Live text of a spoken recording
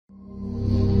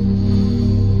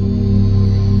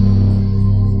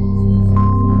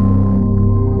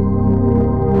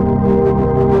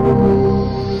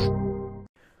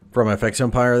From FX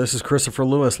Empire, this is Christopher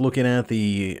Lewis looking at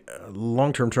the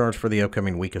long-term charts for the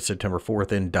upcoming week of September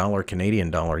 4th in dollar Canadian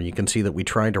dollar. You can see that we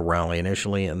tried to rally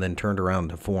initially and then turned around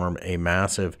to form a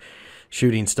massive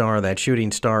shooting star. That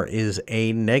shooting star is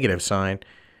a negative sign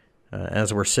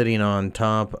as we're sitting on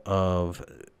top of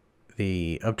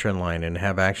the uptrend line and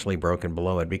have actually broken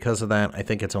below it. Because of that, I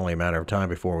think it's only a matter of time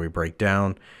before we break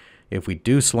down. If we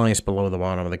do slice below the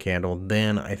bottom of the candle,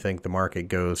 then I think the market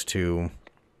goes to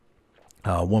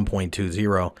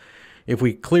 1.20. If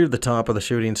we cleared the top of the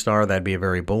shooting star, that'd be a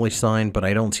very bullish sign, but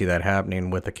I don't see that happening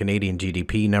with the Canadian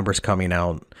GDP numbers coming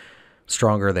out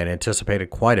stronger than anticipated,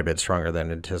 quite a bit stronger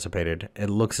than anticipated. It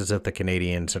looks as if the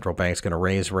Canadian Central Bank's going to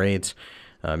raise rates.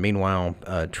 Meanwhile,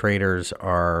 traders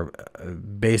are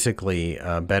basically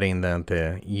betting that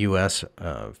the U.S.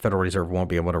 Federal Reserve won't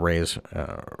be able to raise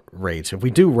rates. If we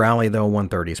do rally, though,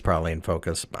 130 is probably in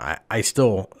focus. I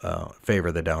still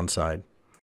favor the downside.